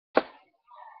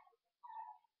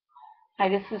Hi,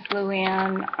 this is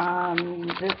Luann.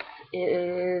 This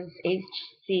is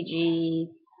HCG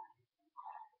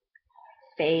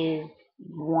phase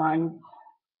one,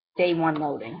 day one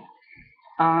loading.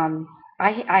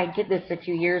 I did this a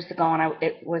few years ago, and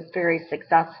it was very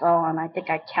successful. And I think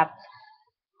I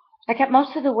kept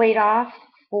most of the weight off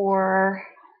for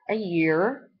a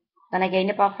year. Then I gained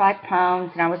about 5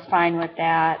 pounds, and I was fine with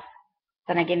that.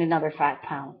 Then I gained another 5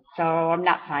 pounds, so I'm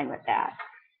not fine with that.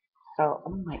 So,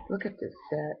 oh my, look at this.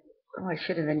 Oh, I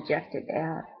should have injected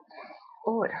that.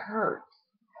 Oh, it hurts.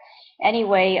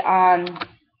 Anyway, I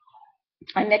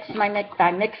mixed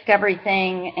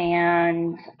everything,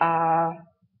 and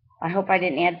I hope I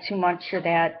didn't add too much of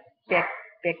that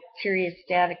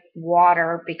bacteriostatic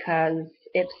water, because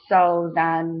if so,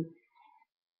 then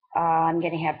I'm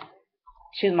going to have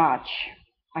too much.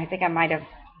 I think I might have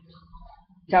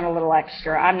done a little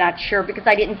extra. I'm not sure, because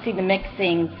I didn't see the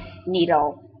mixing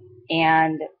needle,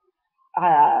 and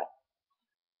uh,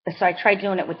 so I tried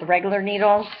doing it with the regular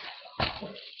needles.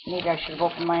 Maybe I should have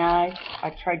opened my eyes.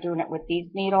 I tried doing it with these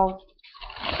needles,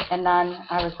 and then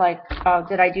I was like, oh,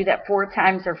 did I do that 4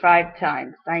 times or 5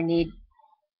 times? I need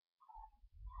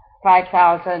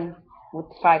 5,000 with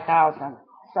 5,000.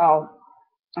 So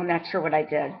I'm not sure what I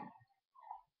did.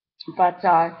 But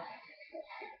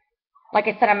like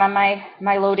I said, I'm on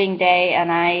my loading day,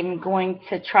 and I'm going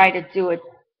to try to do it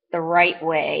the right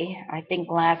way. I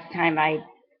think last time I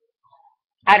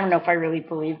don't know if I really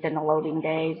believed in the loading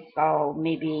days, so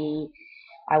maybe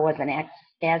I wasn't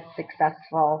as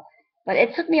successful. But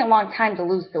it took me a long time to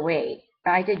lose the weight.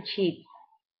 I did cheat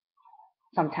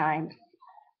sometimes.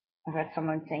 I've had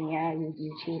someone saying, yeah,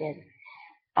 you cheated.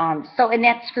 And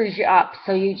that screws you up.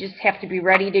 So you just have to be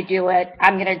ready to do it.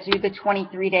 I'm going to do the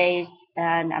 23 days,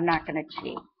 and I'm not going to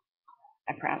cheat.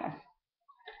 I promise.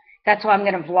 That's why I'm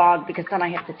going to vlog, because then I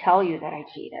have to tell you that I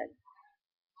cheated.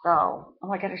 So,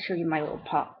 oh, I got to show you my little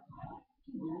pup.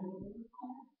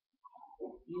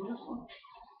 Beautiful.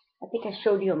 I think I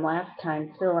showed you him last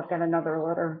time, too. I've got another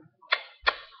litter.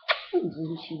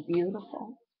 Isn't she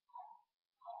beautiful?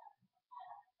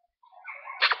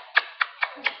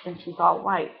 And she's all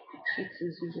white. Shih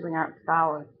Tzus usually aren't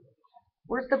solid.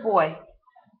 Where's the boy?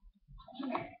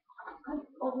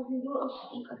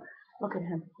 Look at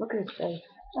him. Look at his face.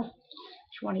 Oh,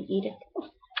 you want to eat it? Oh,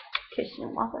 kiss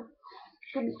your mother.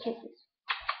 Give me kisses.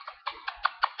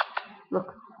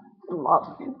 Look, I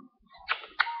love him.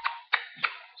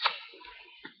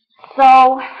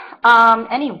 So,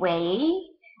 anyway,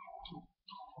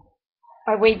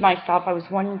 I weighed myself. I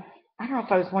don't know if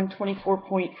I was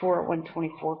 124.4 or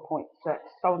 124.6.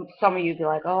 So some of you be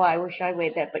like, oh, I wish I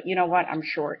weighed that. But you know what? I'm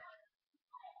short.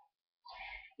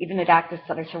 Even the doctor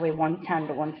said I should weigh 110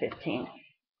 to 115.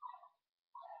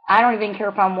 I don't even care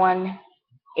if I'm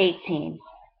 118.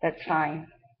 That's fine.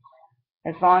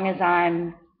 As long as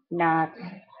I'm not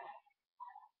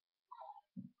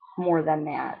more than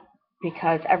that.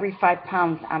 Because every 5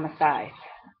 pounds, I'm a size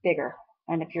bigger.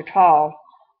 And if you're tall,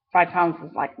 5 pounds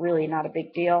is like really not a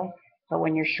big deal. But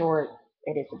when you're short,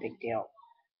 it is a big deal.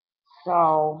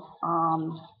 So,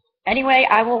 anyway,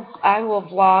 I will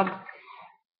vlog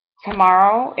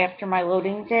tomorrow after my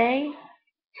loading day,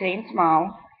 today and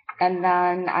tomorrow, and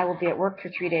then I will be at work for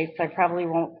 3 days, so I probably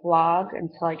won't vlog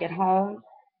until I get home.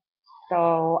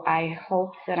 So I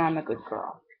hope that I'm a good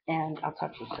girl, and I'll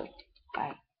talk to you soon.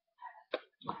 Bye.